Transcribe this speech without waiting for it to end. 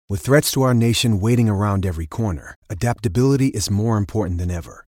With threats to our nation waiting around every corner, adaptability is more important than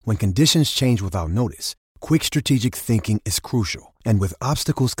ever. When conditions change without notice, quick strategic thinking is crucial. And with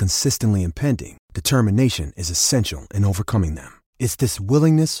obstacles consistently impending, determination is essential in overcoming them. It's this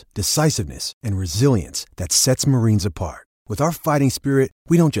willingness, decisiveness, and resilience that sets Marines apart. With our fighting spirit,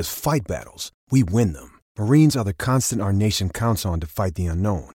 we don't just fight battles, we win them. Marines are the constant our nation counts on to fight the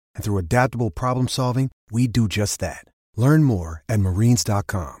unknown. And through adaptable problem solving, we do just that. Learn more at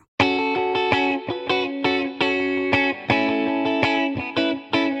marines.com.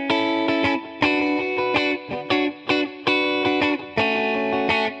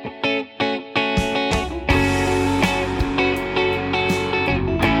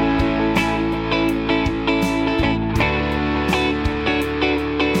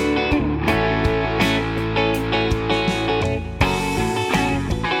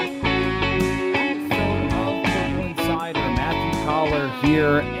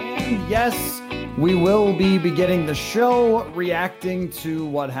 And yes, we will be beginning the show reacting to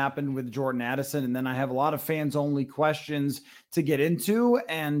what happened with Jordan Addison. And then I have a lot of fans only questions to get into,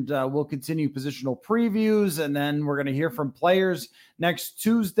 and we'll continue positional previews. And then we're going to hear from players next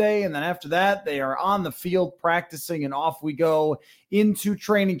Tuesday. And then after that, they are on the field practicing, and off we go into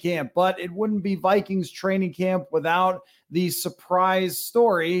training camp. But it wouldn't be Vikings training camp without the surprise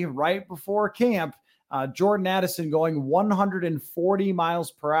story right before camp. Jordan Addison going 140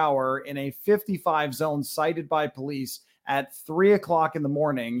 miles per hour in a 55 zone cited by police at 3 o'clock in the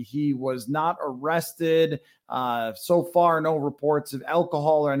morning. He was not arrested. So far, no reports of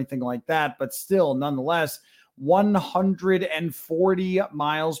alcohol or anything like that, but still, nonetheless, 140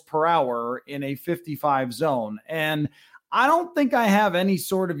 miles per hour in a 55 zone. And I don't think I have any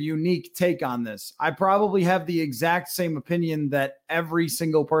sort of unique take on this. I probably have the exact same opinion that every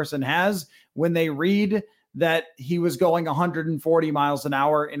single person has when they read that he was going 140 miles an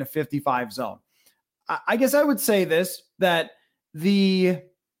hour in a 55 zone. I guess I would say this, that the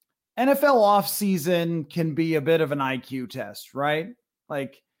NFL offseason can be a bit of an IQ test, right?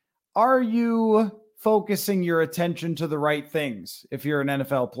 Like, are you focusing your attention to the right things if you're an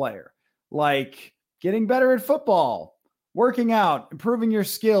NFL player? Like getting better at football, working out, improving your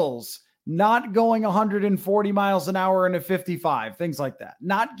skills, not going 140 miles an hour in a 55, things like that,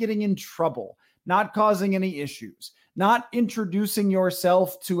 not getting in trouble, not causing any issues, not introducing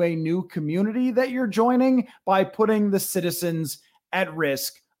yourself to a new community that you're joining by putting the citizens at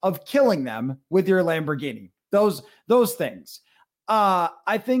risk of killing them with your Lamborghini. Those things.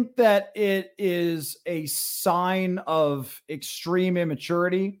 I think that it is a sign of extreme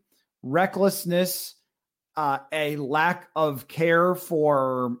immaturity, recklessness, a lack of care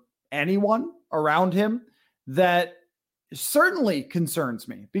for anyone around him that certainly concerns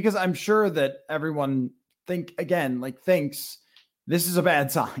me, because I'm sure that everyone thinks this is a bad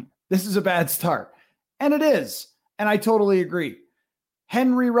sign. This is a bad start. And it is. And I totally agree.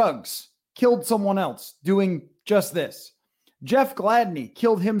 Henry Ruggs killed someone else doing just this. Jeff Gladney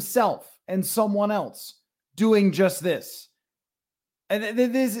killed himself and someone else doing just this. And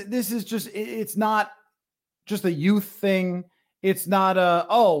this is just, it's not just a youth thing. It's not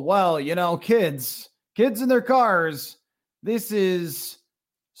kids in their cars. This is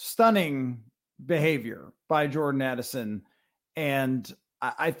stunning behavior by Jordan Addison. And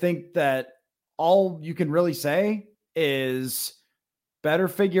I think that all you can really say is better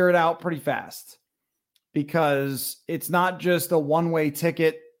figure it out pretty fast, because it's not just a one-way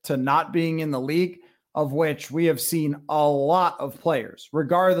ticket to not being in the league, of which we have seen a lot of players,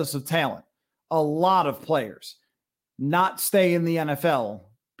 regardless of talent, a lot of players not stay in the NFL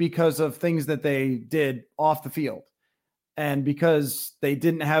because of things that they did off the field and because they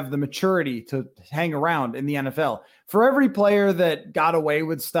didn't have the maturity to hang around in the NFL. For every player that got away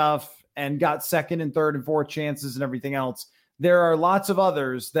with stuff and got second and third and fourth chances and everything else, there are lots of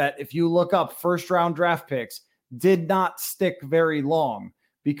others that, if you look up first round draft picks, did not stick very long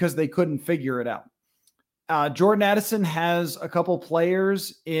because they couldn't figure it out. Jordan Addison has a couple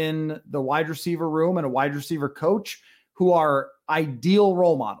players in the wide receiver room and a wide receiver coach who are ideal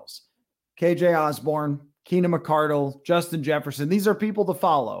role models. KJ Osborne, Keenan McCardle, Justin Jefferson. These are people to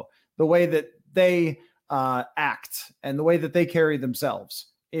follow. The way that they act and the way that they carry themselves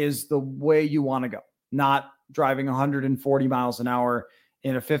is the way you want to go, not driving 140 miles an hour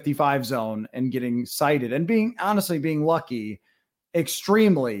in a 55 zone and getting cited and being lucky,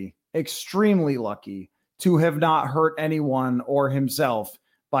 extremely, extremely lucky to have not hurt anyone or himself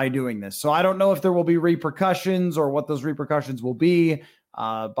by doing this. So I don't know if there will be repercussions or what those repercussions will be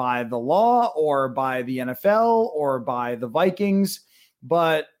by the law or by the NFL or by the Vikings,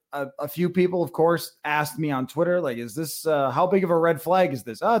 but a few people, of course, asked me on Twitter, like, is this, how big of a red flag is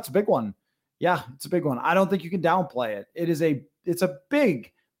this? Oh, it's a big one. Yeah, it's a big one. I don't think you can downplay it. It's a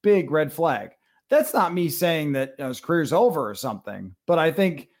big, big red flag. That's not me saying that his career's over or something, but I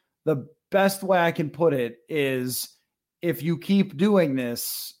think the best way I can put it is if you keep doing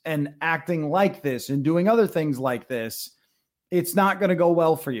this and acting like this and doing other things like this, it's not going to go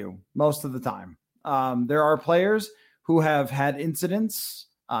well for you most of the time. There are players who have had incidents.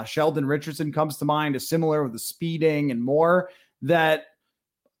 Sheldon Richardson comes to mind, as similar with the speeding and more, that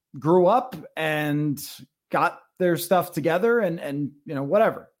grew up and got their stuff together and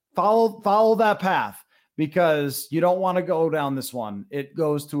whatever. Follow that path, because you don't want to go down this one. It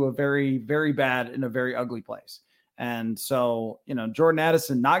goes to a very, very bad and a very ugly place. And so, Jordan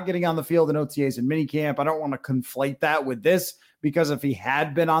Addison not getting on the field in OTAs and minicamp, I don't want to conflate that with this, because if he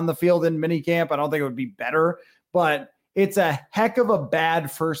had been on the field in minicamp, I don't think it would be better, but it's a heck of a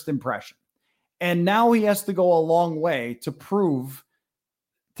bad first impression. And now he has to go a long way to prove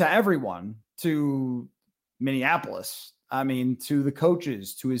to everyone, to Minneapolis, to the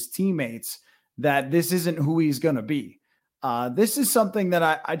coaches, to his teammates, that this isn't who he's going to be. This is something that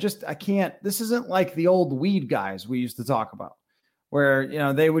I can't, this isn't like the old weed guys we used to talk about,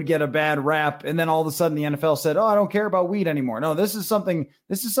 where, they would get a bad rap and then all of a sudden the NFL said, oh, I don't care about weed anymore. No, this is something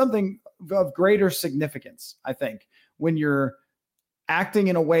of greater significance, I think, when you're acting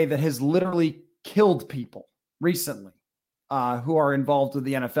in a way that has literally killed people recently who are involved with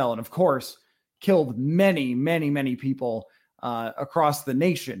the NFL. And of course, killed many, many, many people across the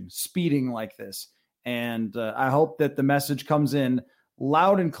nation speeding like this. And I hope that the message comes in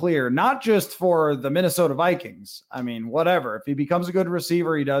loud and clear, not just for the Minnesota Vikings. Whatever. If he becomes a good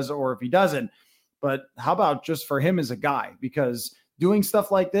receiver, he does, or if he doesn't. But how about just for him as a guy? Because doing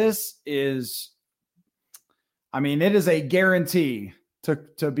stuff like this is, it is a guarantee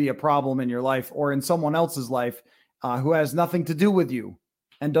to be a problem in your life or in someone else's life who has nothing to do with you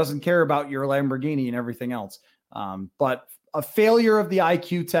and doesn't care about your Lamborghini and everything else. But a failure of the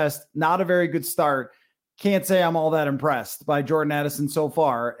IQ test, not a very good start. Can't say I'm all that impressed by Jordan Addison so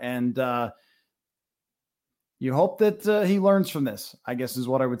far. And you hope that he learns from this, I guess is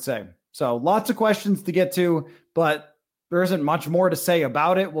what I would say. So lots of questions to get to, but there isn't much more to say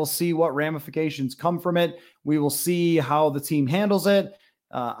about it. We'll see what ramifications come from it. We will see how the team handles it.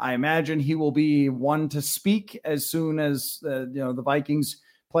 I imagine he will be one to speak as soon as the Vikings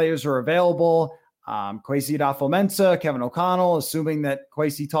players are available. Kwesi Adofo-Mensah, Kevin O'Connell, assuming that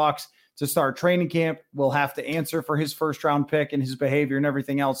Kwesi talks to start training camp, will have to answer for his first round pick and his behavior and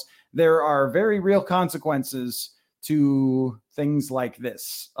everything else. There are very real consequences to things like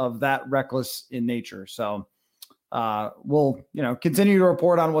this, of that reckless in nature. So we'll, continue to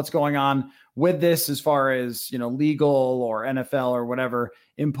report on what's going on with this as far as, legal or NFL or whatever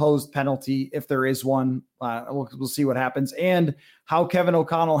imposed penalty, if there is one. We'll see what happens and how Kevin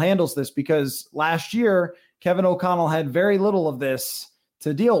O'Connell handles this, because last year, Kevin O'Connell had very little of this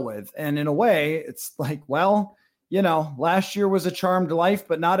to deal with. And in a way, it's like, well, last year was a charmed life,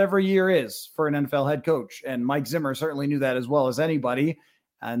 but not every year is for an NFL head coach. And Mike Zimmer certainly knew that as well as anybody.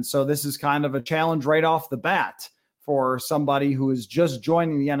 And so this is kind of a challenge right off the bat for somebody who is just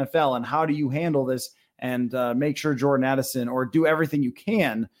joining the NFL. And how do you handle this and make sure Jordan Addison, or do everything you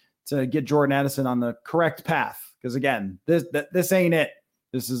can to get Jordan Addison on the correct path? Because again, this ain't it.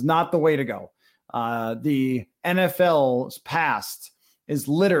 This is not the way to go. The NFL's past is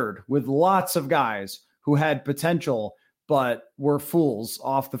littered with lots of guys who had potential, but were fools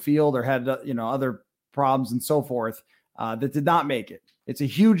off the field or had, other problems and so forth that did not make it. It's a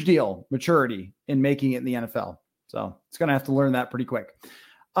huge deal, maturity in making it in the NFL. So it's going to have to learn that pretty quick.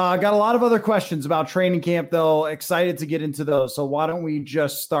 Got a lot of other questions about training camp, though. Excited to get into those. So why don't we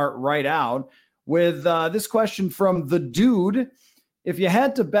just start right out with this question from the dude. If you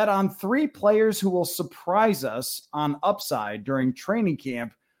had to bet on 3 players who will surprise us on upside during training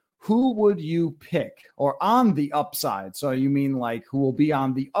camp, who would you pick? Or on the upside? So you mean like who will be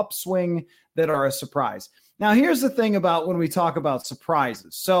on the upswing that are a surprise? Now, here's the thing about when we talk about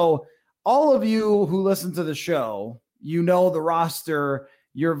surprises. So all of you who listen to the show, the roster,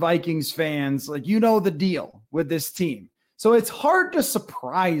 you're Vikings fans, like, the deal with this team. So it's hard to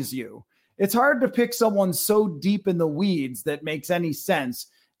surprise you. It's hard to pick someone so deep in the weeds that makes any sense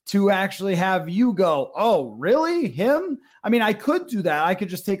to actually have you go, oh, really? Him? I could do that. I could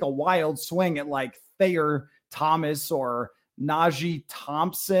just take a wild swing at like Thayer Thomas or Najee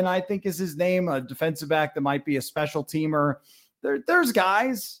Thompson, I think is his name, a defensive back that might be a special teamer. there's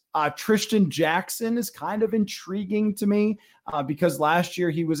guys. Tristan Jackson is kind of intriguing to me because last year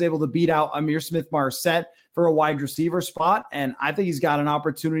he was able to beat out Amir Smith-Marset for a wide receiver spot, and I think he's got an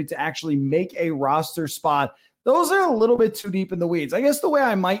opportunity to actually make a roster spot. Those are a little bit too deep in the weeds. I guess the way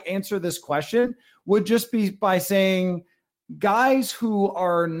I might answer this question would just be by saying guys who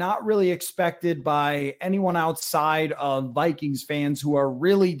are not really expected by anyone outside of Vikings fans who are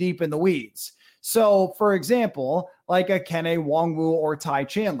really deep in the weeds. So, for example, like a Kene Nwangwu or Ty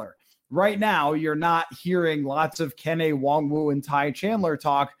Chandler. Right now, you're not hearing lots of Kene Nwangwu and Ty Chandler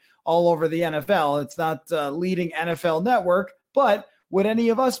talk all over the NFL. It's not leading NFL network, but would any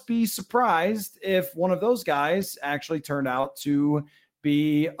of us be surprised if one of those guys actually turned out to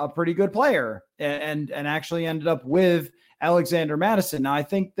be a pretty good player and actually ended up with Alexander Mattison? Now, I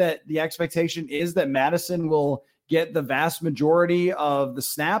think that the expectation is that Mattison will get the vast majority of the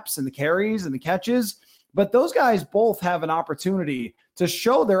snaps and the carries and the catches, but those guys both have an opportunity to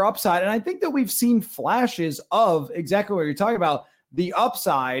show their upside. And I think that we've seen flashes of exactly what you're talking about, the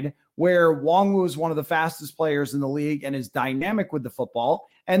upside, where Nwangwu is one of the fastest players in the league and is dynamic with the football.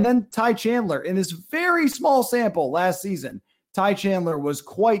 And then Ty Chandler, in this very small sample last season, Ty Chandler was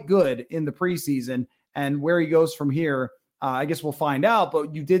quite good in the preseason, and where he goes from here, I guess we'll find out.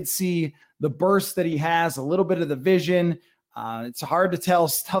 But you did see the burst that he has, a little bit of the vision. It's hard to tell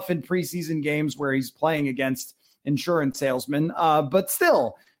stuff in preseason games where he's playing against insurance salesmen, but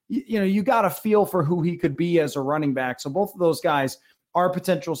still, you got a feel for who he could be as a running back. So both of those guys are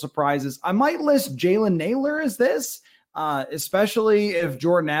potential surprises. I might list Jalen Nailor as this, especially if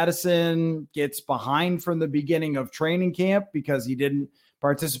Jordan Addison gets behind from the beginning of training camp because he didn't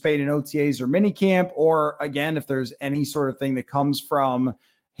participate in OTAs or minicamp, or again, if there's any sort of thing that comes from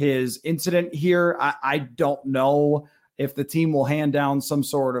his incident here. I don't know if the team will hand down some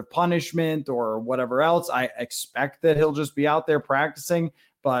sort of punishment or whatever else. I expect that he'll just be out there practicing,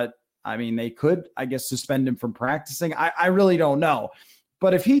 but I mean, they could, I guess, suspend him from practicing. I really don't know.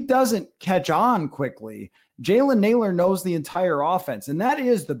 But if he doesn't catch on quickly, Jalen Nailor knows the entire offense, and that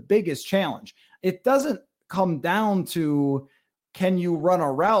is the biggest challenge. It doesn't come down to, can you run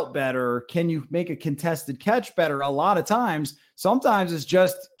a route better? Can you make a contested catch better? A lot of times, sometimes it's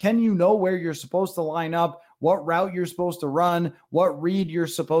just, can you know where you're supposed to line up, what route you're supposed to run, what read you're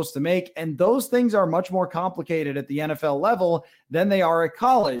supposed to make. And those things are much more complicated at the NFL level than they are at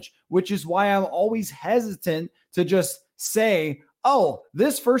college, which is why I'm always hesitant to just say, oh,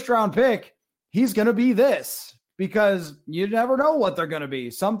 this first round pick, he's going to be this, because you never know what they're going to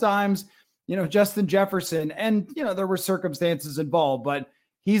be. Sometimes, Justin Jefferson, and, there were circumstances involved, but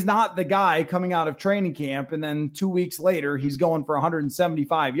he's not the guy coming out of training camp and then 2 weeks later he's going for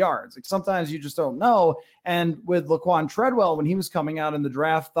 175 yards. Like, sometimes you just don't know. And with Laquan Treadwell, when he was coming out in the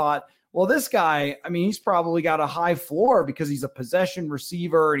draft, thought, well, this guy, I mean, he's probably got a high floor because he's a possession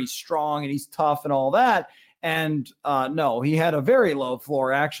receiver and he's strong and he's tough and all that. And no, he had a very low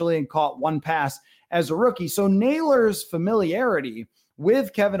floor actually and caught one pass as a rookie. So Nailor's familiarity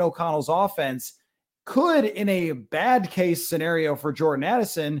with Kevin O'Connell's offense could, in a bad case scenario for Jordan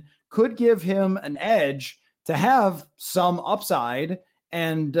Addison, could give him an edge to have some upside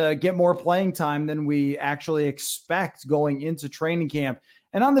and get more playing time than we actually expect going into training camp.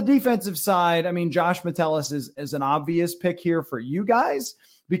 And on the defensive side, I mean, Josh Metellus is an obvious pick here for you guys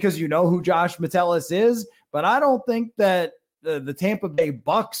because you know who Josh Metellus is, but I don't think that the Tampa Bay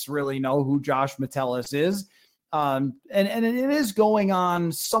Bucks really know who Josh Metellus is. And it is going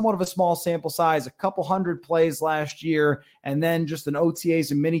on somewhat of a small sample size, a couple hundred plays last year, and then just an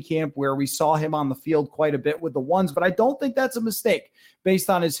OTAs and minicamp where we saw him on the field quite a bit with the ones. But I don't think that's a mistake based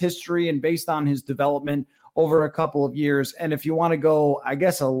on his history and based on his development over a couple of years. And if you want to go, I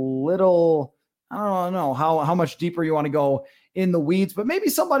guess, a little, I don't know how much deeper you want to go in the weeds, but maybe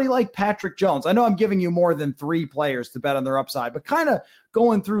somebody like Patrick Jones. I know I'm giving you more than 3 players to bet on their upside, but kind of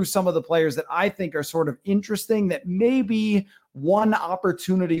going through some of the players that I think are sort of interesting that may be one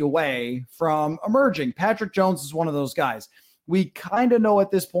opportunity away from emerging. Patrick Jones is one of those guys. We kind of know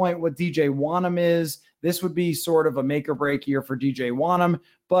at this point what DJ Wonnum is. This would be sort of a make or break year for DJ Wonnum,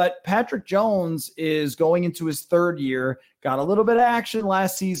 but Patrick Jones is going into his 3rd year, got a little bit of action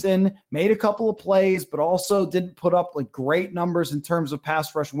last season, made a couple of plays, but also didn't put up like great numbers in terms of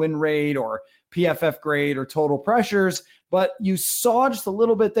pass rush win rate or PFF grade or total pressures, but you saw just a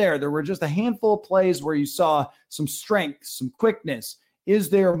little bit there. There were just a handful of plays where you saw some strength, some quickness. Is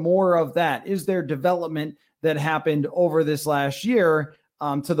there more of that? Is there development that happened over this last year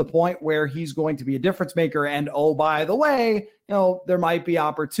to the point where he's going to be a difference maker? And oh, by the way, there might be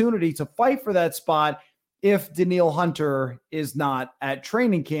opportunity to fight for that spot. If Danielle Hunter is not at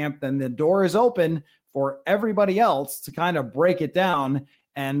training camp, then the door is open for everybody else to kind of break it down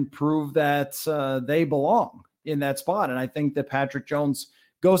and prove that they belong in that spot. And I think that Patrick Jones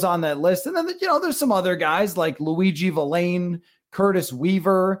goes on that list. And then, there's some other guys like Luigi Villain, Curtis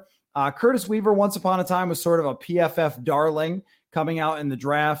Weaver. Curtis Weaver, once upon a time, was sort of a PFF darling coming out in the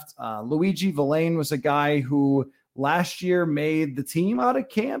draft. Luigi Villain was a guy who last year made the team out of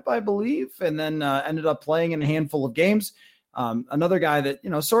camp, I believe, and then ended up playing in a handful of games. Another guy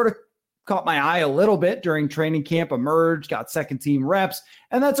that, sort of caught my eye a little bit during training camp, emerged, got second team reps.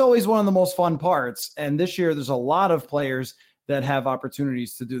 And that's always one of the most fun parts. And this year, there's a lot of players that have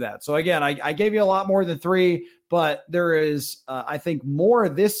opportunities to do that. So again, I gave you a lot more than 3, but there is, I think, more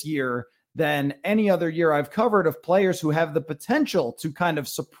this year than any other year I've covered of players who have the potential to kind of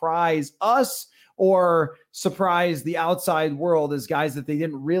surprise us or surprise the outside world as guys that they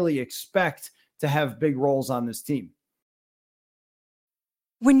didn't really expect to have big roles on this team.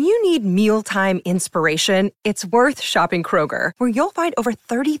 When you need mealtime inspiration, it's worth shopping Kroger, where you'll find over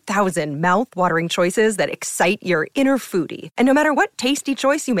 30,000 mouth-watering choices that excite your inner foodie. And no matter what tasty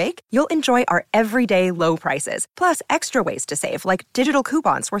choice you make, you'll enjoy our everyday low prices, plus extra ways to save, like digital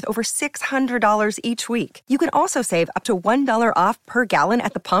coupons worth over $600 each week. You can also save up to $1 off per gallon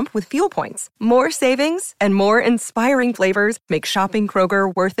at the pump with fuel points. More savings and more inspiring flavors make shopping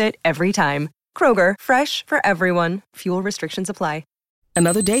Kroger worth it every time. Kroger, fresh for everyone. Fuel restrictions apply.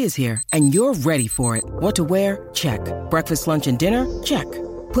 Another day is here, and you're ready for it. What to wear? Check. Breakfast, lunch, and dinner? Check.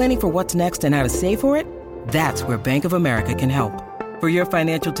 Planning for what's next and how to save for it? That's where Bank of America can help. For your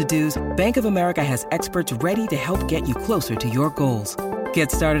financial to-dos, Bank of America has experts ready to help get you closer to your goals.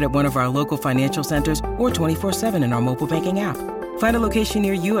 Get started at one of our local financial centers or 24/7 in our mobile banking app. Find a location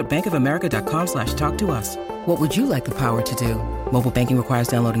near you at bankofamerica.com/talktous. What would you like the power to do? Mobile banking requires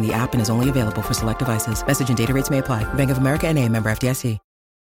downloading the app and is only available for select devices. Message and data rates may apply. Bank of America NA, member FDIC.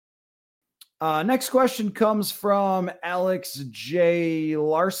 Next question comes from Alex J.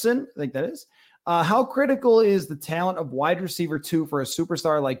 Larson. I think that is. How critical is the talent of wide receiver 2 for a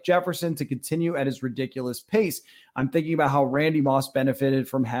superstar like Jefferson to continue at his ridiculous pace? I'm thinking about how Randy Moss benefited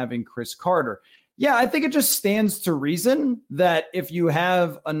from having Chris Carter. Yeah, I think it just stands to reason that if you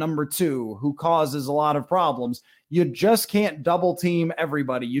have a number 2 who causes a lot of problems, you just can't double team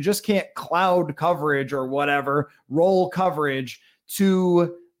everybody. You just can't cloud coverage or whatever, roll coverage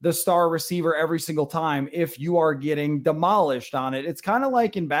to the star receiver every single time if you are getting demolished on it. It's kind of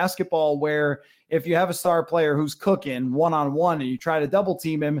like in basketball where if you have a star player who's cooking one-on-one and you try to double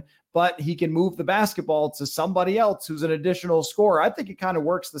team him, but he can move the basketball to somebody else who's an additional scorer. I think it kind of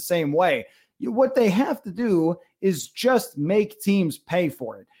works the same way. What they have to do is just make teams pay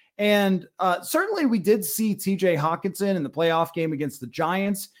for it. And certainly we did see TJ Hawkinson in the playoff game against the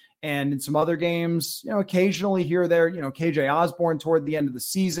Giants and in some other games, occasionally here or there, KJ Osborne toward the end of the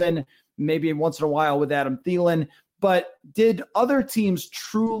season, maybe once in a while with Adam Thielen. But did other teams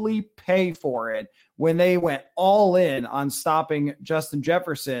truly pay for it when they went all in on stopping Justin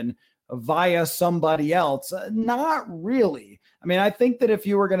Jefferson via somebody else? Not really. I mean, I think that if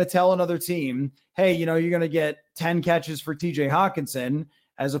you were going to tell another team, hey, you're going to get 10 catches for TJ Hawkinson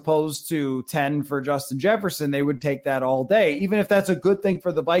as opposed to 10 for Justin Jefferson, they would take that all day. Even if that's a good thing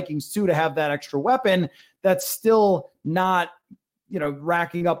for the Vikings too, to have that extra weapon, that's still not,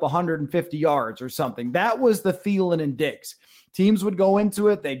 racking up 150 yards or something. That was the Thielen and Diggs. Teams would go into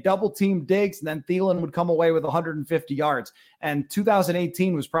it, they double team Diggs, and then Thielen would come away with 150 yards. And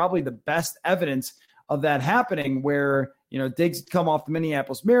 2018 was probably the best evidence of that happening where, Diggs had come off the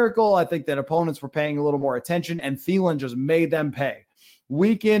Minneapolis Miracle. I think that opponents were paying a little more attention, and Thielen just made them pay.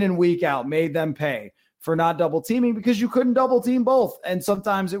 Week in and week out, made them pay for not double teaming because you couldn't double team both. And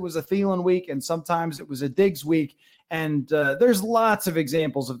sometimes it was a Thielen week and sometimes it was a Diggs week. And there's lots of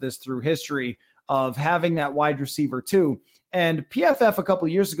examples of this through history of having that wide receiver too. And PFF a couple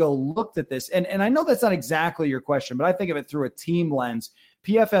of years ago looked at this. And I know that's not exactly your question, but I think of it through a team lens.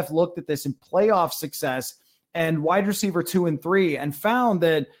 PFF looked at this in playoff success and wide receiver 2 and 3 and found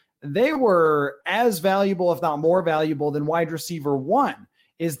that they were as valuable, if not more valuable, than wide receiver 1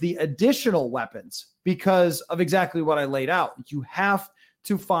 is the additional weapons because of exactly what I laid out. You have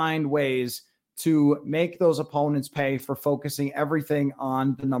to find ways to make those opponents pay for focusing everything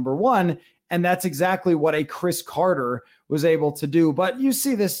on the number 1. And that's exactly what a Chris Carter was able to do. But you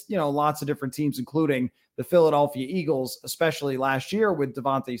see this, lots of different teams, including the Philadelphia Eagles, especially last year with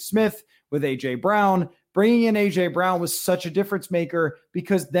Devontae Smith, with A.J. Brown. Bringing in A.J. Brown was such a difference maker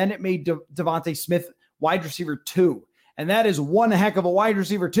because then it made Devontae Smith wide receiver 2. And that is one heck of a wide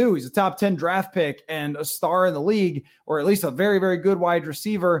receiver 2. He's a top 10 draft pick and a star in the league, or at least a very, very good wide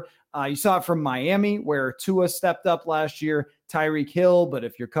receiver. You saw it from Miami, where Tua stepped up last year, Tyreek Hill. But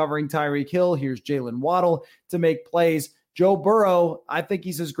if you're covering Tyreek Hill, here's Jalen Waddle to make plays. Joe Burrow, I think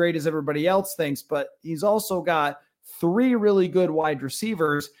he's as great as everybody else thinks, but he's also got 3 really good wide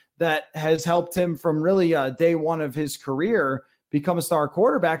receivers that has helped him from really day one of his career become a star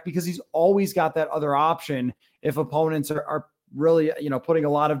quarterback, because he's always got that other option if opponents are really, putting a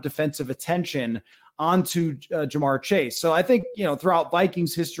lot of defensive attention onto Jamar Chase. So I think, throughout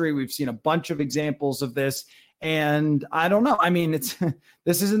Vikings history, we've seen a bunch of examples of this. And I don't know. I mean,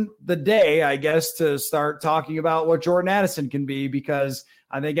 this isn't the day, I guess, to start talking about what Jordan Addison can be, because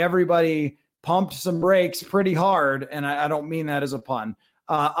I think everybody pumped some brakes pretty hard. And I don't mean that as a pun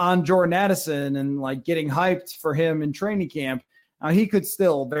on Jordan Addison and like getting hyped for him in training camp. He could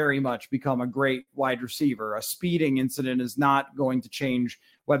still very much become a great wide receiver. A speeding incident is not going to change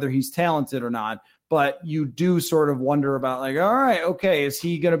whether he's talented or not, but you do sort of wonder about like, all right, okay, is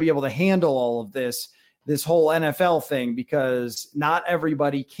he going to be able to handle all of this whole NFL thing? Because not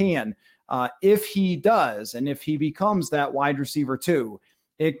everybody can. If he does, and if he becomes that wide receiver too,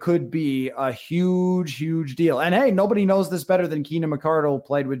 it could be a huge, huge deal. And hey, nobody knows this better than Keenan McCardle,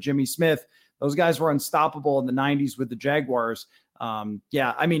 played with Jimmy Smith. Those guys were unstoppable in the 90s with the Jaguars.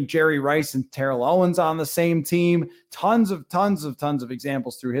 I mean, Jerry Rice and Terrell Owens on the same team, tons of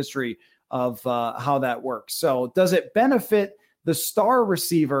examples through history of how that works. So does it benefit the star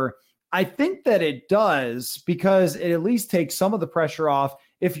receiver? I think that it does, because it at least takes some of the pressure off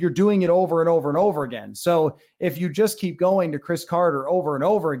if you're doing it over and over and over again. So if you just keep going to Chris Carter over and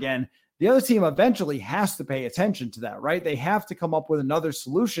over again, the other team eventually has to pay attention to that, right? They have to come up with another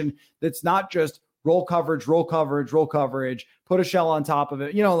solution that's not just roll coverage, put a shell on top of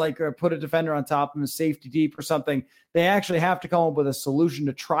it, put a defender on top of him, a safety deep or something. They actually have to come up with a solution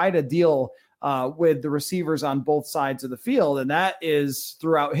to try to deal with the receivers on both sides of the field. And that is,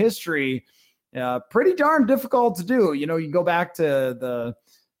 throughout history, pretty darn difficult to do. You go back to the,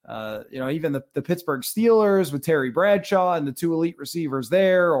 even the Pittsburgh Steelers with Terry Bradshaw and the 2 elite receivers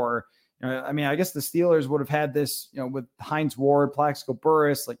there, or, I guess the Steelers would have had this, with Hines Ward, Plaxico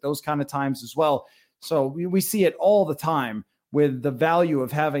Burress, like those kind of times as well. So we see it all the time with the value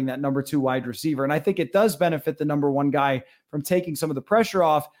of having that number 2 wide receiver. And I think it does benefit the number 1 guy from taking some of the pressure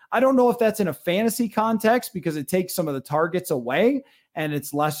off. I don't know if that's in a fantasy context, because it takes some of the targets away and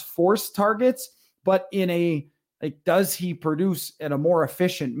it's less forced targets, but does he produce in a more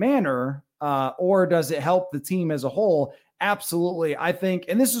efficient manner, or does it help the team as a whole? Absolutely. I think,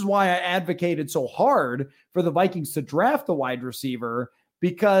 and this is why I advocated so hard for the Vikings to draft the wide receiver,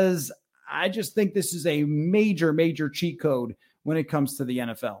 because I just think this is a major, major cheat code when it comes to the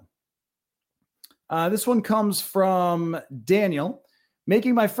NFL. This one comes from Daniel.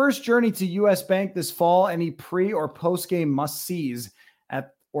 Making my first journey to US Bank this fall, any pre or post game must-sees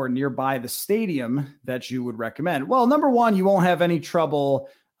at or nearby the stadium that you would recommend? Well, number one, you won't have any trouble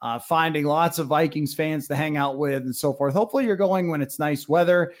finding lots of Vikings fans to hang out with and so forth. Hopefully you're going when it's nice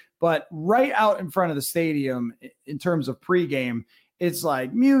weather, but right out in front of the stadium in terms of pregame, it's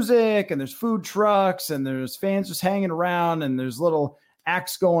like music and there's food trucks and there's fans just hanging around and there's little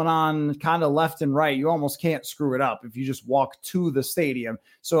acts going on kind of left and right. You almost can't screw it up if you just walk to the stadium.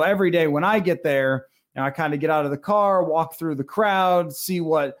 So every day when I get there, I kind of get out of the car, walk through the crowd, see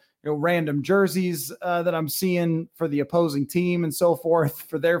what random jerseys that I'm seeing for the opposing team and so forth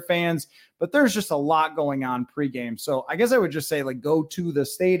for their fans. But there's just a lot going on pregame. So I guess I would just say go to the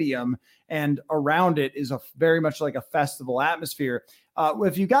stadium, and around it is very much like a festival atmosphere.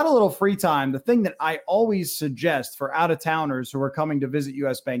 If you got a little free time, the thing that I always suggest for out-of-towners who are coming to visit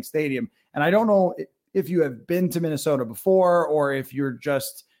US Bank Stadium, and I don't know if you have been to Minnesota before or if you're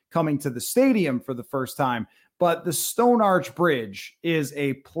just coming to the stadium for the first time, but the Stone Arch Bridge is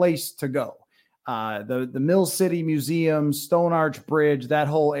a place to go. The Mill City Museum, Stone Arch Bridge, that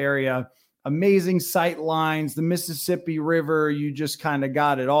whole area, amazing sight lines, the Mississippi River, you just kind of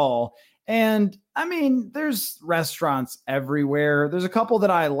got it all. And I mean, there's restaurants everywhere. There's a couple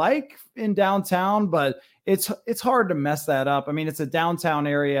that I like in downtown, but it's hard to mess that up. I mean, it's a downtown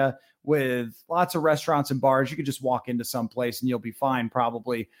area with lots of restaurants and bars. You could just walk into some place and you'll be fine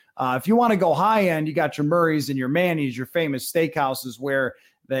probably. If you want to go high end, you got your Murray's and your Manny's, your famous steakhouses where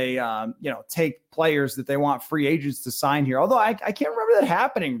they take players that they want free agents to sign here. Although I can't remember that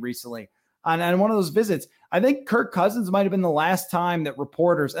happening recently on one of those visits. I think Kirk Cousins might have been the last time that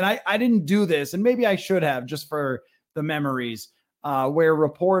reporters, and I didn't do this, and maybe I should have just for the memories, where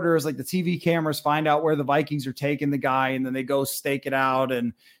reporters, like the TV cameras, find out where the Vikings are taking the guy, and then they go stake it out,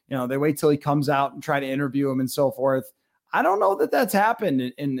 and they wait till he comes out and try to interview him and so forth. I don't know that that's happened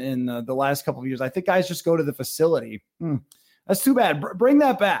in the last couple of years. I think guys just go to the facility. That's too bad. Bring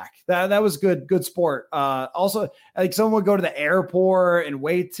that back. That was good sport. Also, like someone would go to the airport and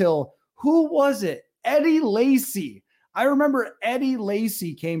wait till, who was it? Eddie Lacy. I remember Eddie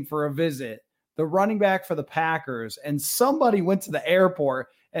Lacy came for a visit, the running back for the Packers, and somebody went to the airport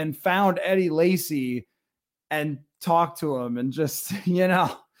and found Eddie Lacy and talked to him, and just,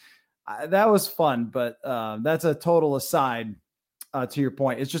 that was fun. But that's a total aside. To your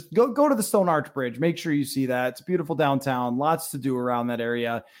point, it's just go to the Stone Arch Bridge. Make sure you see that. It's beautiful downtown, lots to do around that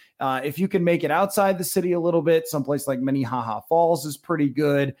area. If you can make it outside the city a little bit, someplace like Minnehaha Falls is pretty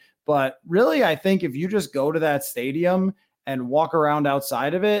good. But really, I think if you just go to that stadium and walk around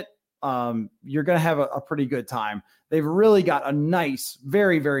outside of it, you're going to have a pretty good time. They've really got a nice,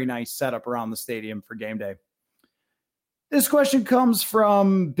 very, very nice setup around the stadium for game day. This question comes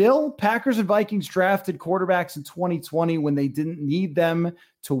from Bill. Packers and Vikings drafted quarterbacks in 2020 when they didn't need them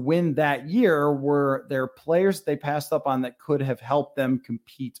to win that year. Were there players they passed up on that could have helped them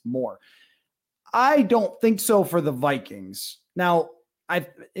compete more? I don't think so for the Vikings. Now,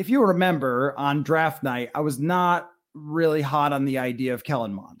 if you remember on draft night, I was not really hot on the idea of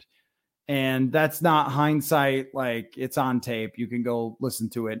Kellen Mond. And that's not hindsight, like it's on tape. You can go listen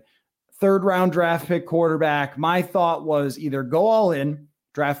to it. 3rd round draft pick quarterback. My thought was either go all in,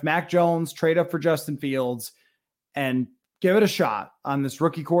 draft Mac Jones, trade up for Justin Fields, and give it a shot on this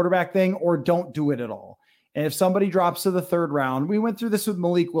rookie quarterback thing, or don't do it at all. And if somebody drops to the 3rd round, we went through this with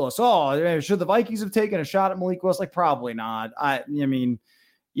Malik Willis. Oh, should the Vikings have taken a shot at Malik Willis? Like, probably not. I mean,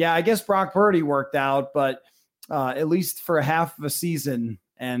 yeah, I guess Brock Purdy worked out, but at least for half of a season,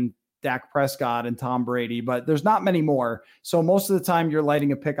 and Dak Prescott and Tom Brady, but there's not many more. So most of the time you're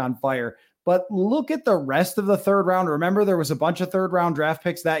lighting a pick on fire. But look at the rest of the 3rd round. Remember, there was a bunch of 3rd round draft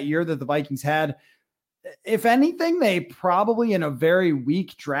picks that year that the Vikings had. If anything, they probably, in a very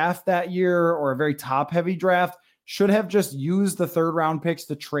weak draft that year, or a very top heavy draft, should have just used the 3rd round picks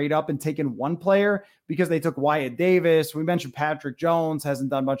to trade up and taken one player, because they took Wyatt Davis. We mentioned Patrick Jones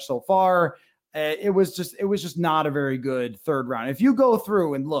hasn't done much so far. It was just not a very good 3rd round. If you go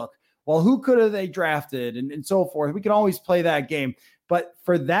through and look, well, who could have they drafted and so forth? We can always play that game. But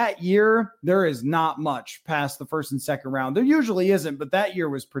for that year, there is not much past the 1st and 2nd round. There usually isn't, but that year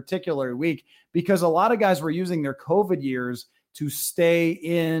was particularly weak because a lot of guys were using their COVID years to stay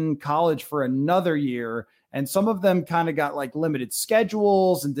in college for another year. And some of them kind of got like limited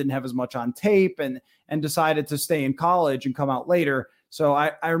schedules and didn't have as much on tape and decided to stay in college and come out later. So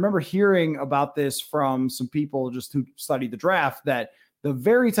I remember hearing about this from some people just who studied the draft, that the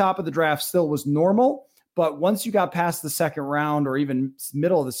very top of the draft still was normal, but once you got past the 2nd round or even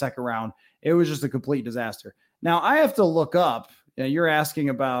middle of the 2nd round, it was just a complete disaster. Now, I have to look up, you're asking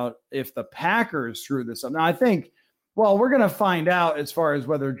about if the Packers screwed this up. Now, I think, well, we're going to find out as far as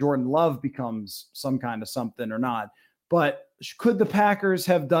whether Jordan Love becomes some kind of something or not. But could the Packers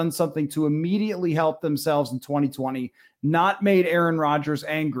have done something to immediately help themselves in 2020, not made Aaron Rodgers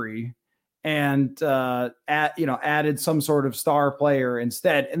angry, and added some sort of star player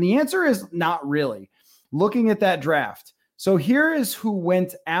instead? And the answer is not really. Looking at that draft. So here is who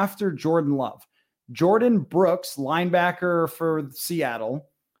went after Jordan Love. Jordan Brooks, linebacker for Seattle,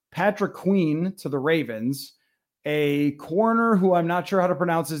 Patrick Queen to the Ravens, a corner who I'm not sure how to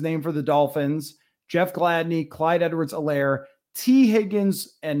pronounce his name for the Dolphins, Jeff Gladney, Clyde Edwards-Helaire, T.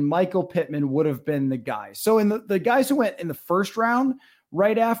 Higgins, and Michael Pittman would have been the guys. So in the guys who went in the 1st round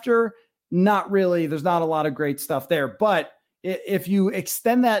right after, not really, there's not a lot of great stuff there. But if you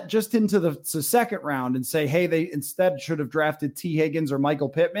extend that just into the 2nd round and say, hey, they instead should have drafted T. Higgins or Michael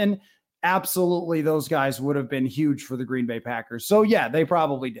Pittman, absolutely those guys would have been huge for the Green Bay Packers. So yeah, they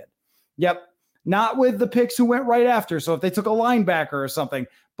probably did. Yep. Not with the picks who went right after. So if they took a linebacker or something,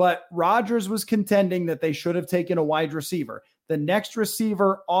 but Rodgers was contending that they should have taken a wide receiver. The next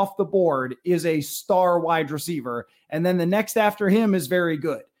receiver off the board is a star wide receiver. And then the next after him is very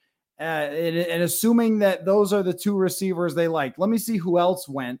good. And assuming that those are the 2 receivers they like, let me see who else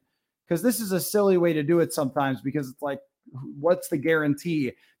went, because this is a silly way to do it sometimes, because it's like, what's the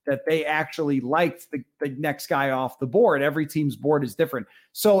guarantee that they actually liked the next guy off the board? Every team's board is different.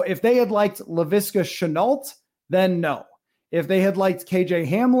 So if they had liked Laviska Shenault, then no. If they had liked KJ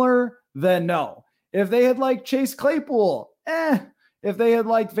Hamler, then no. If they had liked Chase Claypool, If they had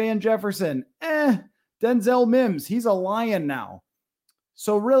liked Van Jefferson, Denzel Mims, he's a Lion now.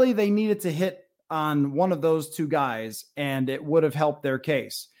 So really they needed to hit on one of those 2 guys, and it would have helped their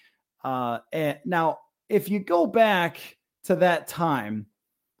case. And now, if you go back to that time,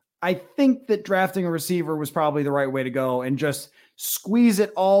 I think that drafting a receiver was probably the right way to go, and just squeeze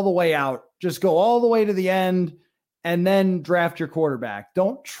it all the way out. Just go all the way to the end and then draft your quarterback.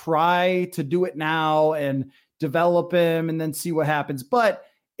 Don't try to do it now and develop him and then see what happens. But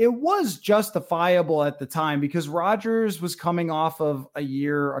it was justifiable at the time because Rodgers was coming off of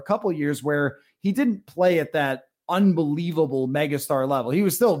a couple years where he didn't play at that unbelievable megastar level. He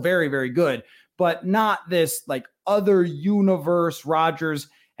was still very, very good, but not this like other universe Rodgers.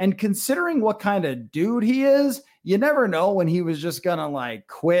 And considering what kind of dude he is, you never know when he was just going to like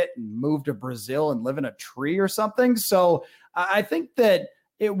quit and move to Brazil and live in a tree or something. So I think that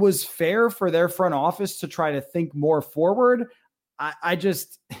it was fair for their front office to try to think more forward. I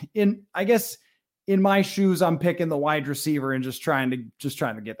guess in my shoes, I'm picking the wide receiver and just trying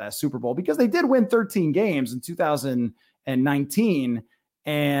to get that Super Bowl because they did win 13 games in 2019,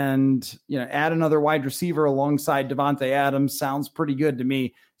 and add another wide receiver alongside Devontae Adams sounds pretty good to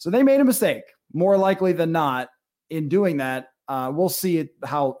me. So they made a mistake more likely than not in doing that. We'll see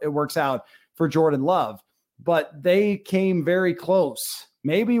how it works out for Jordan Love, but they came very close,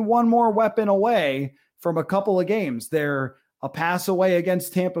 maybe one more weapon away from a couple of games. They're a pass away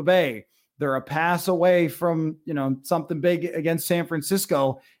against Tampa Bay. They're a pass away from, something big against San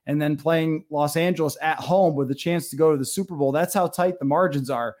Francisco and then playing Los Angeles at home with a chance to go to the Super Bowl. That's how tight the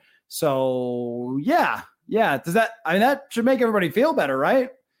margins are. So yeah. That should make everybody feel better, right?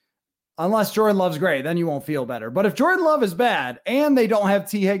 Unless Jordan Love's great, then you won't feel better. But if Jordan Love is bad and they don't have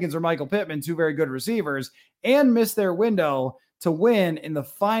T. Higgins or Michael Pittman, two very good receivers, and miss their window to win in the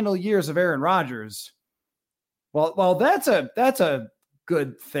final years of Aaron Rodgers, well, that's a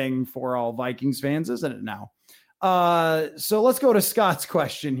good thing for all Vikings fans, isn't it now? So let's go to Scott's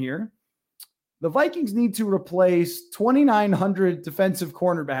question here. The Vikings need to replace 2,900 defensive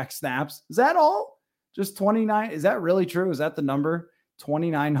cornerback snaps. Is that all? Just 29? Is that really true? Is that the number?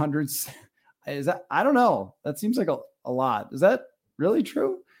 2,900? Is that? I don't know. That seems like a lot. Is that really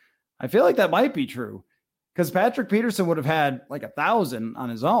true? I feel like that might be true because Patrick Peterson would have had like 1,000 on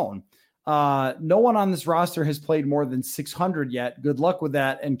his own. No one on this roster has played more than 600 yet. Good luck with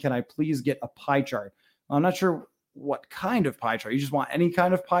that. And can I please get a pie chart? I'm not sure what kind of pie chart. You just want any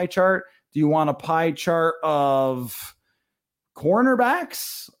kind of pie chart? Do you want a pie chart of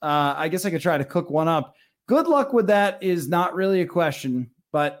cornerbacks? I guess I could try to cook one up. Good luck with that is not really a question,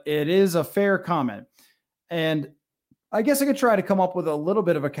 but it is a fair comment. And I guess I could try to come up with a little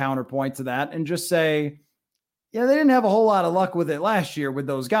bit of a counterpoint to that and just say, yeah, they didn't have a whole lot of luck with it last year with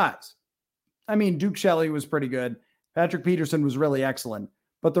those guys. I mean, Duke Shelley was pretty good. Patrick Peterson was really excellent,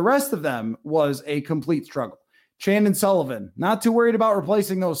 but the rest of them was a complete struggle. Chandon Sullivan, not too worried about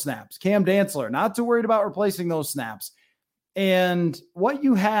replacing those snaps. Cam Dantzler, not too worried about replacing those snaps. And what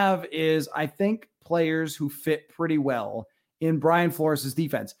you have is, I think, players who fit pretty well in Brian Flores'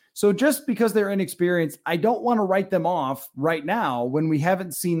 defense. So just because they're inexperienced, I don't want to write them off right now when we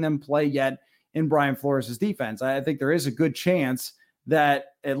haven't seen them play yet in Brian Flores' defense. I think there is a good chance that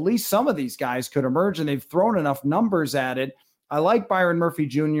at least some of these guys could emerge, and they've thrown enough numbers at it. I like Byron Murphy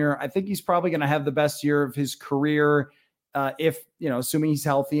Jr. I think he's probably going to have the best year of his career if, assuming he's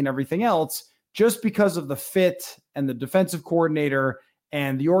healthy and everything else, just because of the fit and the defensive coordinator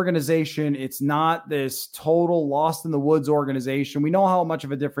and the organization. It's not this total lost in the woods organization. We know how much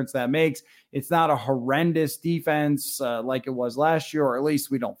of a difference that makes. It's not a horrendous defense like it was last year, or at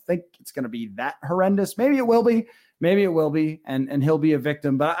least we don't think it's going to be that horrendous. Maybe it will be. And he'll be a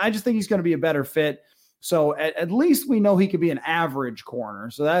victim. But I just think he's going to be a better fit. So at least we know he could be an average corner.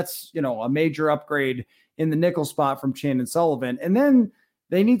 So that's, a major upgrade in the nickel spot from Chandon Sullivan. And then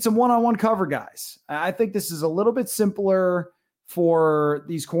they need some one-on-one cover guys. I think this is a little bit simpler for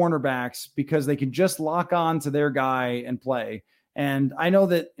these cornerbacks because they can just lock on to their guy and play. And I know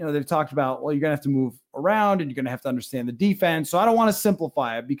that, they've talked about, well, you're going to have to move around and you're going to have to understand the defense. So I don't want to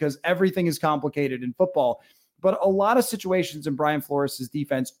simplify it because everything is complicated in football. But a lot of situations in Brian Flores'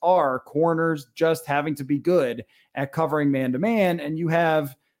 defense are corners just having to be good at covering man-to-man. And you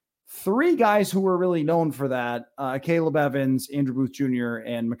have three guys who are really known for that, Caleb Evans, Andrew Booth Jr.,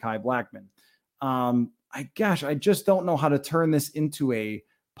 and Mekhi Blackman. I just don't know how to turn this into a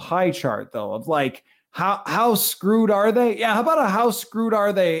pie chart, though, of like, how screwed are they? Yeah, how about how screwed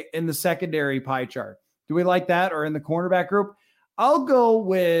are they in the secondary pie chart? Do we like that, or in the cornerback group? I'll go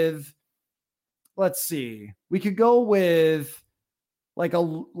with... Let's see. We could go with like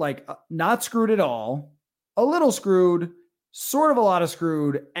not screwed at all, a little screwed, sort of a lot of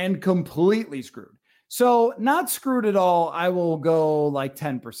screwed, and completely screwed. So not screwed at all, I will go like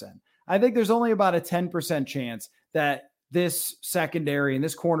 10%. I think there's only about a 10% chance that this secondary and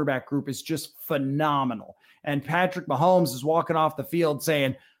this cornerback group is just phenomenal. And Patrick Mahomes is walking off the field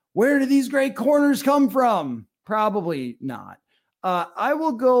saying, where do these great corners come from? Probably not. I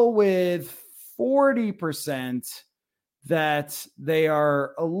will go with 40% that they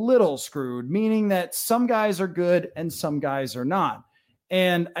are a little screwed, meaning that some guys are good and some guys are not.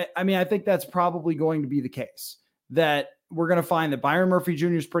 And I think that's probably going to be the case, that we're going to find that Byron Murphy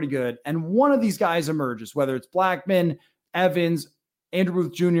Jr. is pretty good. And one of these guys emerges, whether it's Blackman, Evans, Andrew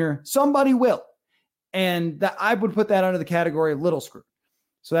Booth Jr., somebody will. And that I would put that under the category of little screwed.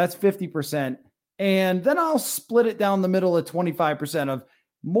 So that's 50%. And then I'll split it down the middle at 25% of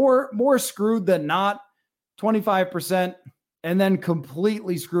more screwed than not, 25%, and then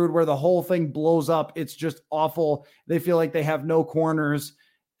completely screwed where the whole thing blows up. It's just awful. They feel like they have no corners.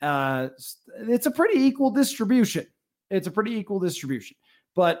 It's a pretty equal distribution.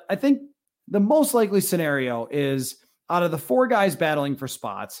 But I think the most likely scenario is out of the 4 guys battling for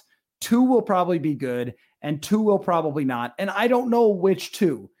spots, 2 will probably be good and 2 will probably not. And I don't know which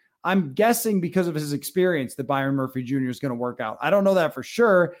 2. I'm guessing because of his experience that Byron Murphy Jr. is going to work out. I don't know that for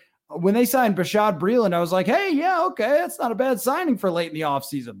sure. When they signed Bashad Breeland, I was like, hey, yeah, okay, that's not a bad signing for late in the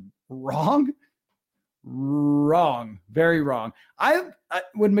offseason. Wrong. Very wrong.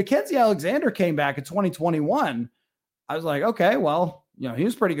 When Mackenzie Alexander came back in 2021, I was like, okay, well, he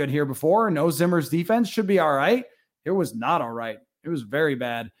was pretty good here before. No, Zimmer's defense should be all right. It was not all right. It was very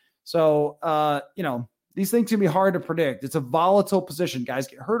bad. So, these things can be hard to predict. It's a volatile position. Guys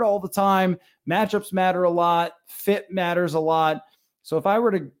get hurt all the time. Matchups matter a lot. Fit matters a lot. So if I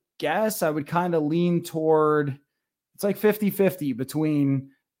were to guess, I would kind of lean toward, it's like 50-50 between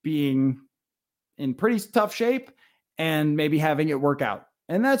being in pretty tough shape and maybe having it work out.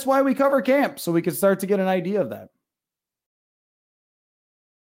 And that's why we cover camp, so we can start to get an idea of that.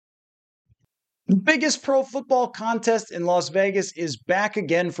 The biggest pro football contest in Las Vegas is back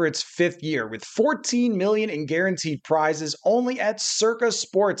again for its 5th year with $14 million in guaranteed prizes only at Circa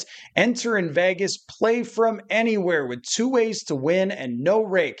Sports. Enter in Vegas, play from anywhere with 2 ways to win and no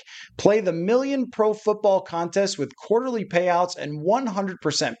rake. Play the Million Pro Football Contest with quarterly payouts and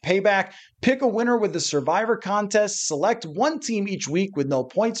 100% payback. Pick a winner with the Survivor Contest. Select one team each week with no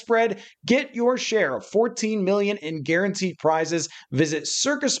point spread. Get your share of $14 million in guaranteed prizes. Visit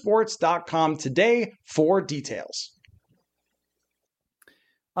circasports.com today for details.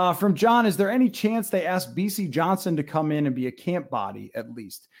 From John, is there any chance they ask BC Johnson to come in and be a camp body at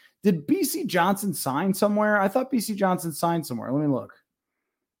least? Did BC Johnson sign somewhere? I thought BC Johnson signed somewhere. Let me look.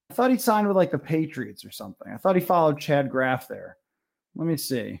 I thought he signed with like the Patriots or something. I thought he followed Chad Graff there. Let me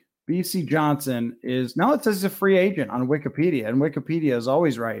see. BC Johnson is, now it says he's a free agent on Wikipedia, and Wikipedia is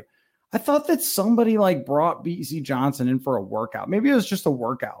always right. I thought that somebody brought BC Johnson in for a workout. Maybe it was just a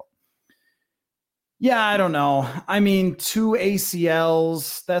workout. Yeah, I don't know. 2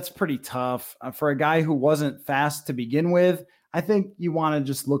 ACLs, that's pretty tough. For a guy who wasn't fast to begin with, I think you want to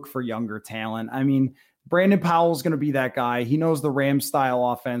just look for younger talent. Brandon Powell's going to be that guy. He knows the Rams style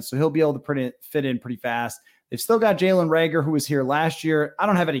offense, so he'll be able to fit in pretty fast. They've still got Jalen Reagor, who was here last year. I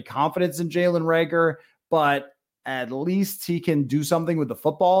don't have any confidence in Jalen Reagor, but at least he can do something with the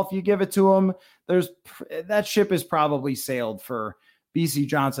football if you give it to him. That ship is probably sailed for BC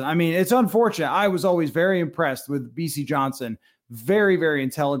Johnson. It's unfortunate. I was always very impressed with BC Johnson. Very, very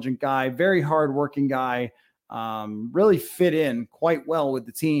intelligent guy, very hardworking guy, really fit in quite well with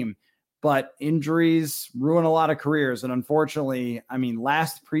the team. But injuries ruin a lot of careers. And unfortunately,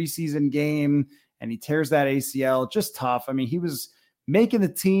 last preseason game, and he tears that ACL, just tough. He was making the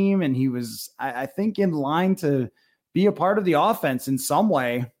team, and he was, I think, in line to be a part of the offense in some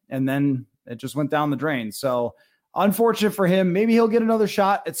way, and then it just went down the drain. So unfortunate for him. Maybe he'll get another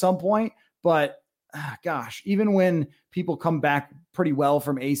shot at some point, but gosh, even when people come back pretty well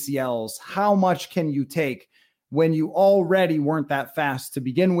from ACLs, how much can you take when you already weren't that fast to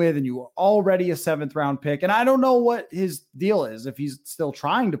begin with, and you were already a 7th round pick? And I don't know what his deal is, if he's still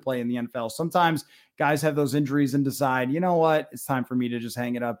trying to play in the NFL. Sometimes guys have those injuries and decide, you know what, it's time for me to just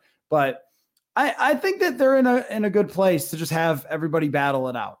hang it up. But I think that they're in a good place to just have everybody battle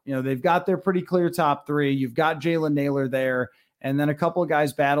it out. They've got their pretty clear top 3. You've got Jalen Naylor there, and then a couple of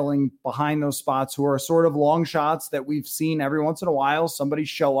guys battling behind those spots who are sort of long shots that we've seen every once in a while. Somebody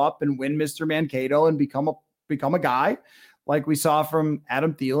show up and win Mr. Mankato and become a guy, like we saw from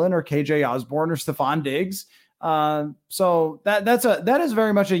Adam Thielen or KJ Osborne or Stephon Diggs. So that is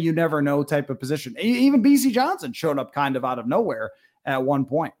very much a you never know type of position. Even BC Johnson showed up kind of out of nowhere at one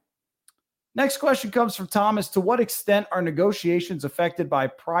point. Next question comes from Thomas. To what extent are negotiations affected by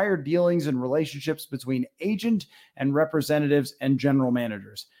prior dealings and relationships between agent and representatives and general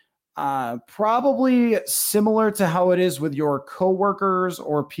managers? Probably similar to how it is with your coworkers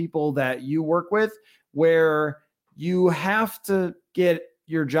or people that you work with, where you have to get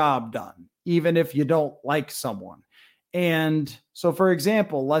your job done, even if you don't like someone. And so, for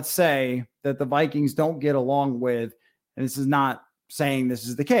example, let's say that the Vikings don't get along with and this is not saying this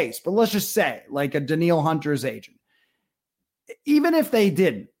is the case, but let's just say like a Danielle Hunter's agent, even if they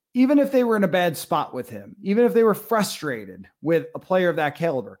didn't, even if they were in a bad spot with him, even if they were frustrated with a player of that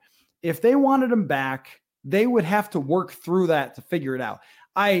caliber, if they wanted him back, they would have to work through that to figure it out.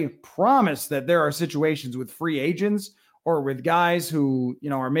 I promise that there are situations with free agents or with guys who,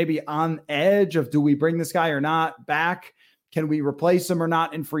 are maybe on edge of, do we bring this guy or not back? Can we replace him or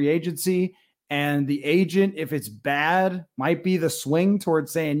not in free agency? And the agent, if it's bad, might be the swing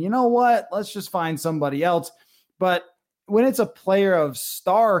towards saying, you know what, let's just find somebody else. But when it's a player of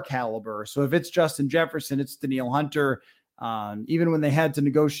star caliber, so if it's Justin Jefferson, it's Danielle Hunter, even when they had to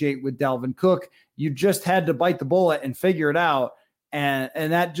negotiate with Dalvin Cook, you just had to bite the bullet and figure it out.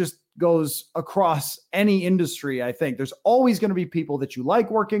 And that just goes across any industry. I think there's always going to be people that you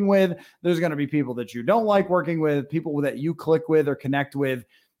like working with. There's going to be people that you don't like working with, people that you click with or connect with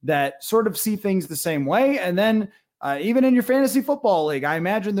that sort of see things the same way. And then even in your fantasy football league, I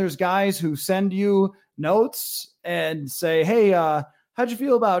imagine there's guys who send you notes and say, hey, how'd you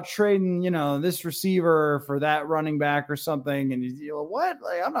feel about trading, this receiver for that running back or something? And you go, what?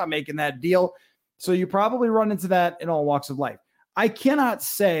 Like, I'm not making that deal. So you probably run into that in all walks of life. I cannot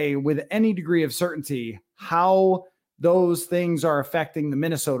say with any degree of certainty how those things are affecting the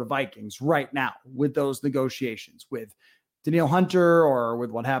Minnesota Vikings right now with those negotiations with Danielle Hunter or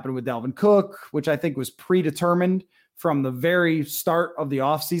with what happened with Dalvin Cook, which I think was predetermined from the very start of the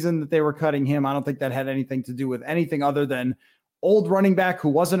offseason that they were cutting him. I don't think that had anything to do with anything other than old running back who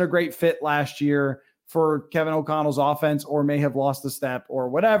wasn't a great fit last year for Kevin O'Connell's offense or may have lost a step or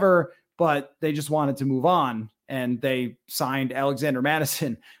whatever, but they just wanted to move on. And they signed Alexander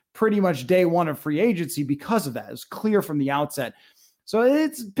Mattison pretty much day one of free agency because of that. It was clear from the outset. So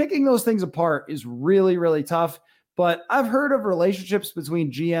it's picking those things apart is really, really tough. But I've heard of relationships between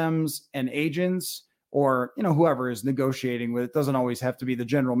GMs and agents or, whoever is negotiating with. It doesn't always have to be the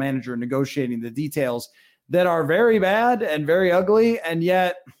general manager negotiating the details that are very bad and very ugly. And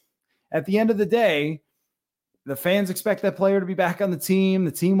yet at the end of the day, the fans expect that player to be back on the team.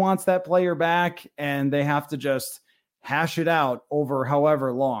 The team wants that player back, and they have to just hash it out over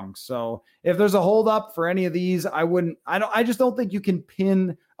however long. So if there's a hold up for any of these, I just don't think you can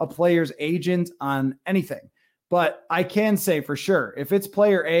pin a player's agent on anything. But I can say for sure, if it's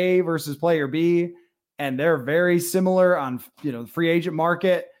player A versus player B, and they're very similar on, the free agent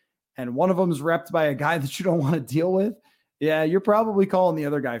market, and one of them is repped by a guy that you don't want to deal with, yeah, you're probably calling the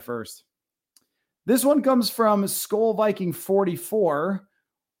other guy first. This one comes from Skull Viking 44.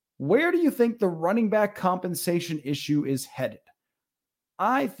 Where do you think the running back compensation issue is headed?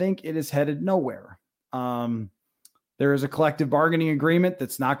 I think it is headed nowhere. There is a collective bargaining agreement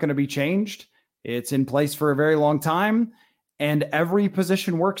that's not going to be changed. It's in place for a very long time, and every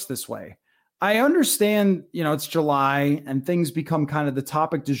position works this way. I understand, it's July and things become kind of the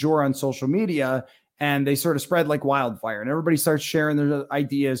topic du jour on social media, and they sort of spread like wildfire and everybody starts sharing their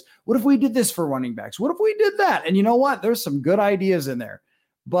ideas. What if we did this for running backs? What if we did that? And you know what? There's some good ideas in there,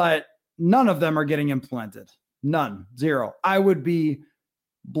 but none of them are getting implemented. None, zero. I would be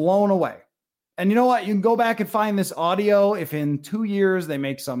blown away. And you know what? You can go back and find this audio if in 2 years they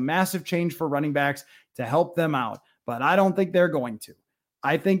make some massive change for running backs to help them out. But I don't think they're going to.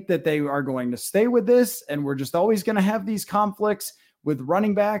 I think that they are going to stay with this, and we're just always going to have these conflicts with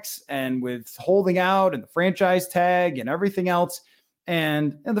running backs and with holding out and the franchise tag and everything else.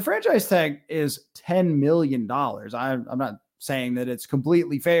 And the franchise tag is $10 million. I'm not saying that it's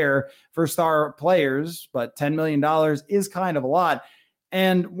completely fair for star players, but $10 million is kind of a lot.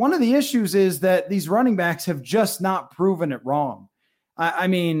 And one of the issues is that these running backs have just not proven it wrong. I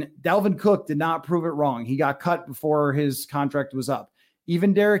mean, Dalvin Cook did not prove it wrong. He got cut before his contract was up.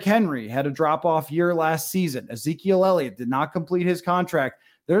 Even Derrick Henry had a drop-off year last season. Ezekiel Elliott did not complete his contract.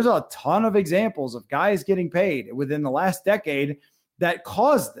 There's a ton of examples of guys getting paid within the last decade that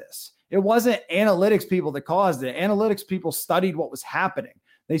caused this. It wasn't analytics people that caused it. Analytics people studied what was happening.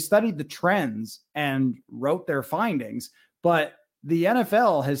 They studied the trends and wrote their findings. But the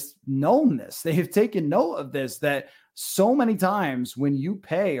NFL has known this. They have taken note of this, that so many times when you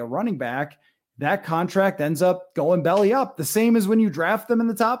pay a running back, that contract ends up going belly up. The same as when you draft them in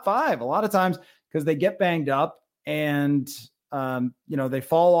the top 5. A lot of times because they get banged up and, they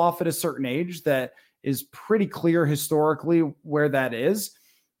fall off at a certain age that is pretty clear historically where that is.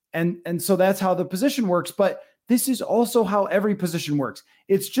 And so that's how the position works. But this is also how every position works.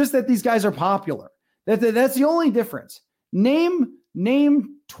 It's just that these guys are popular. That's the only difference. Name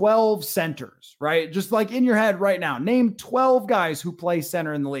 12 centers, right? Just like in your head right now, name 12 guys who play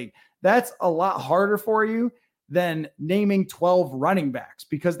center in the league. That's a lot harder for you than naming 12 running backs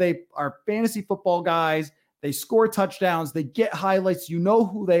because they are fantasy football guys They score touchdowns. They get highlights. You know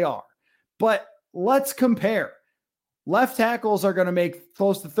who they are. But let's compare. Left tackles are going to make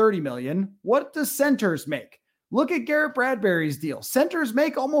close to $30 million. What does centers make? Look at Garrett Bradbury's deal. Centers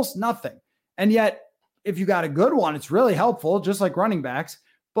make almost nothing. And yet, if you got a good one, it's really helpful, just like running backs.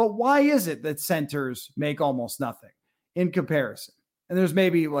 But why is it that centers make almost nothing in comparison? And there's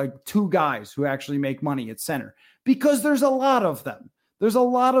maybe like 2 guys who actually make money at center because there's a lot of them. There's a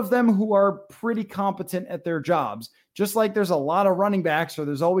lot of them who are pretty competent at their jobs, just like there's a lot of running backs, or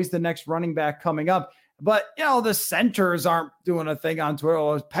there's always the next running back coming up. But, the centers aren't doing a thing on Twitter.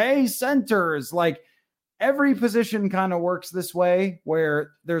 Oh, pay centers. Like, every position kind of works this way,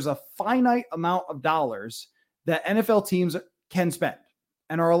 where there's a finite amount of dollars that NFL teams can spend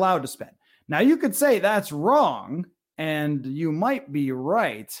and are allowed to spend. Now, you could say that's wrong, and you might be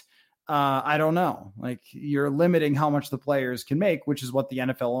right. I don't know. Like, you're limiting how much the players can make, which is what the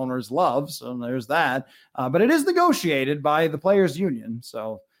NFL owners love. So there's that. But it is negotiated by the players' union.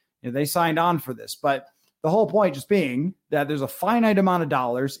 So they signed on for this. But the whole point just being that there's a finite amount of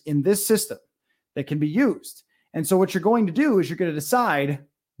dollars in this system that can be used. And so what you're going to do is you're going to decide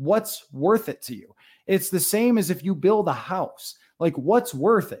what's worth it to you. It's the same as if you build a house. Like, what's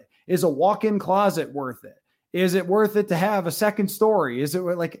worth it? Is a walk-in closet worth it? Is it worth it to have a second story? Is it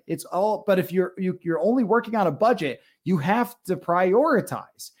like it's all? But if you're only working on a budget, you have to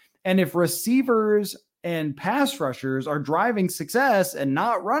prioritize. And if receivers and pass rushers are driving success and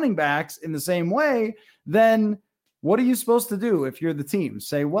not running backs in the same way, then what are you supposed to do if you're the team?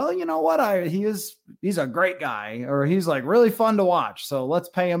 Say, well, you know what? He's a great guy, or he's like really fun to watch, so let's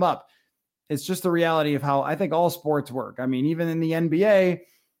pay him up. It's just the reality of how I think all sports work. I mean, even in the NBA,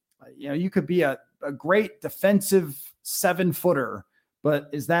 you could be a great defensive 7-footer, but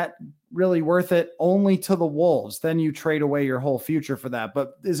is that really worth it? Only to the Wolves. Then you trade away your whole future for that.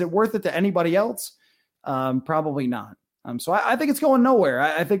 But is it worth it to anybody else? Probably not. So I think it's going nowhere.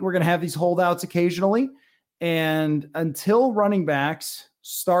 I think we're going to have these holdouts occasionally. And until running backs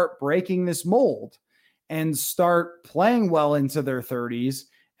start breaking this mold and start playing well into their 30s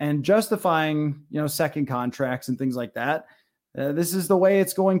and justifying, second contracts and things like that, this is the way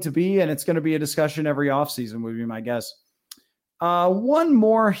it's going to be, and it's going to be a discussion every offseason would be my guess. One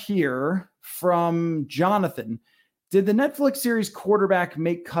more here from Jonathan. Did the Netflix series Quarterback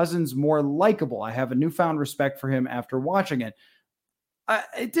make Cousins more likable? I have a newfound respect for him after watching it.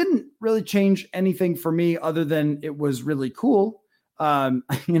 It didn't really change anything for me other than it was really cool. For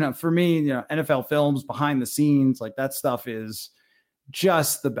me, NFL films, behind the scenes, like that stuff is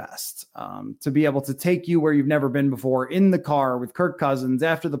just the best. To be able to take you where you've never been before in the car with Kirk Cousins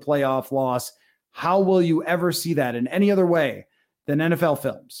after the playoff loss. How will you ever see that in any other way than NFL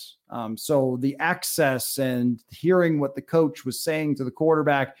films? So the access and hearing what the coach was saying to the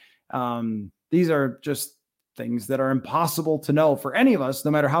quarterback, these are just things that are impossible to know for any of us,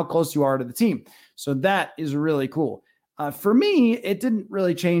 no matter how close you are to the team. So that is really cool. For me, it didn't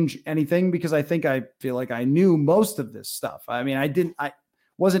really change anything because I feel like I knew most of this stuff. I mean, I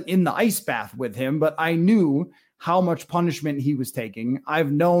wasn't in the ice bath with him, but I knew how much punishment he was taking.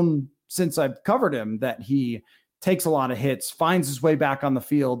 I've known since I've covered him that he takes a lot of hits, finds his way back on the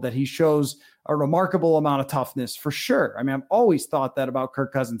field, that he shows a remarkable amount of toughness for sure. I mean, I've always thought that about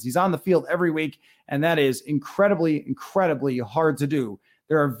Kirk Cousins. He's on the field every week, and that is incredibly, incredibly hard to do.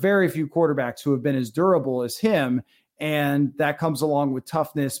 There are very few quarterbacks who have been as durable as him, and that comes along with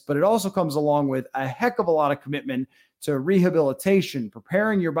toughness, but it also comes along with a heck of a lot of commitment to rehabilitation,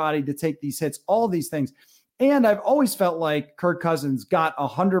 preparing your body to take these hits, all these things. And I've always felt like Kirk Cousins got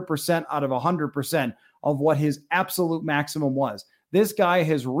 100% out of 100% of what his absolute maximum was. This guy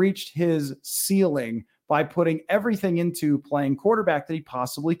has reached his ceiling by putting everything into playing quarterback that he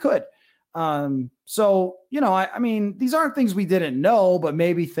possibly could. So, I mean, these aren't things we didn't know, but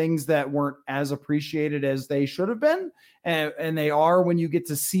maybe things that weren't as appreciated as they should have been. And they are when you get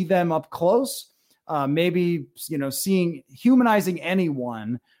to see them up close. Maybe, humanizing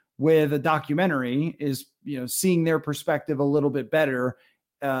anyone with a documentary is, seeing their perspective a little bit better.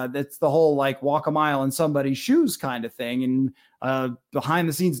 That's the whole like walk a mile in somebody's shoes kind of thing. And behind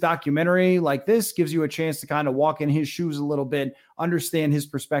the scenes documentary like this gives you a chance to kind of walk in his shoes a little bit, understand his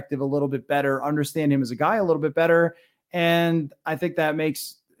perspective a little bit better, understand him as a guy a little bit better. And I think that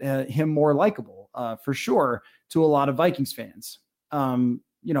makes him more likable for sure to a lot of Vikings fans. When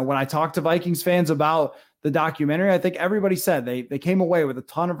I talk to Vikings fans about the documentary, I think everybody said they came away with a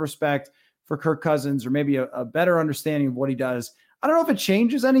ton of respect for Kirk Cousins, or maybe a better understanding of what he does. I don't know if it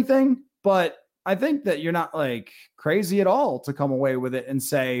changes anything, but I think that you're not like crazy at all to come away with it and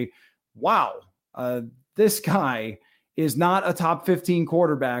say, wow, this guy is not a top 15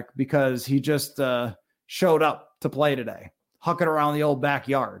 quarterback because he just showed up to play today, hucking around the old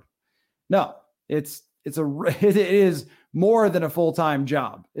backyard. No, it is more than a full-time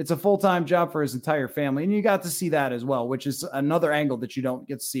job. It's a full-time job for his entire family. And you got to see that as well, which is another angle that you don't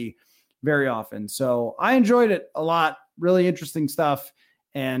get to see very often. So I enjoyed it a lot. Really interesting stuff.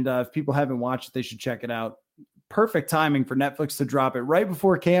 And if people haven't watched it, they should check it out. Perfect timing for Netflix to drop it right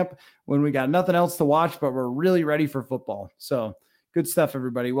before camp when we got nothing else to watch, but we're really ready for football. So good stuff,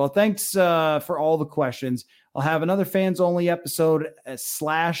 everybody. Well, thanks for all the questions. I'll have another fans only episode /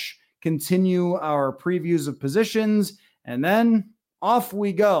 continue our previews of positions, and then off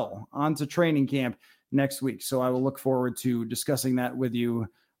we go on to training camp next week. So I will look forward to discussing that with you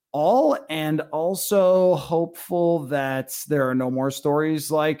all, and also hopeful that there are no more stories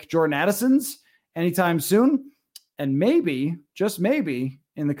like Jordan Addison's anytime soon. And maybe, just maybe,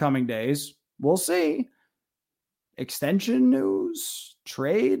 in the coming days, we'll see, extension news,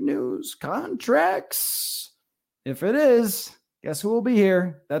 trade news, contracts. If it is, guess who will be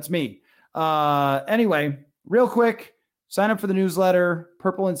here? That's me. Anyway, real quick, sign up for the newsletter,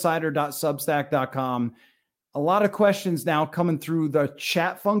 purpleinsider.substack.com. A lot of questions now coming through the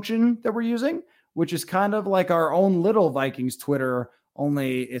chat function that we're using, which is kind of like our own little Vikings Twitter,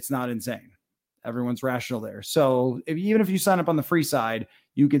 only it's not insane. Everyone's rational there. So even if you sign up on the free side,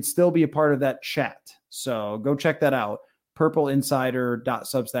 you could still be a part of that chat. So go check that out,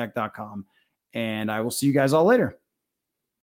 purpleinsider.substack.com. And I will see you guys all later.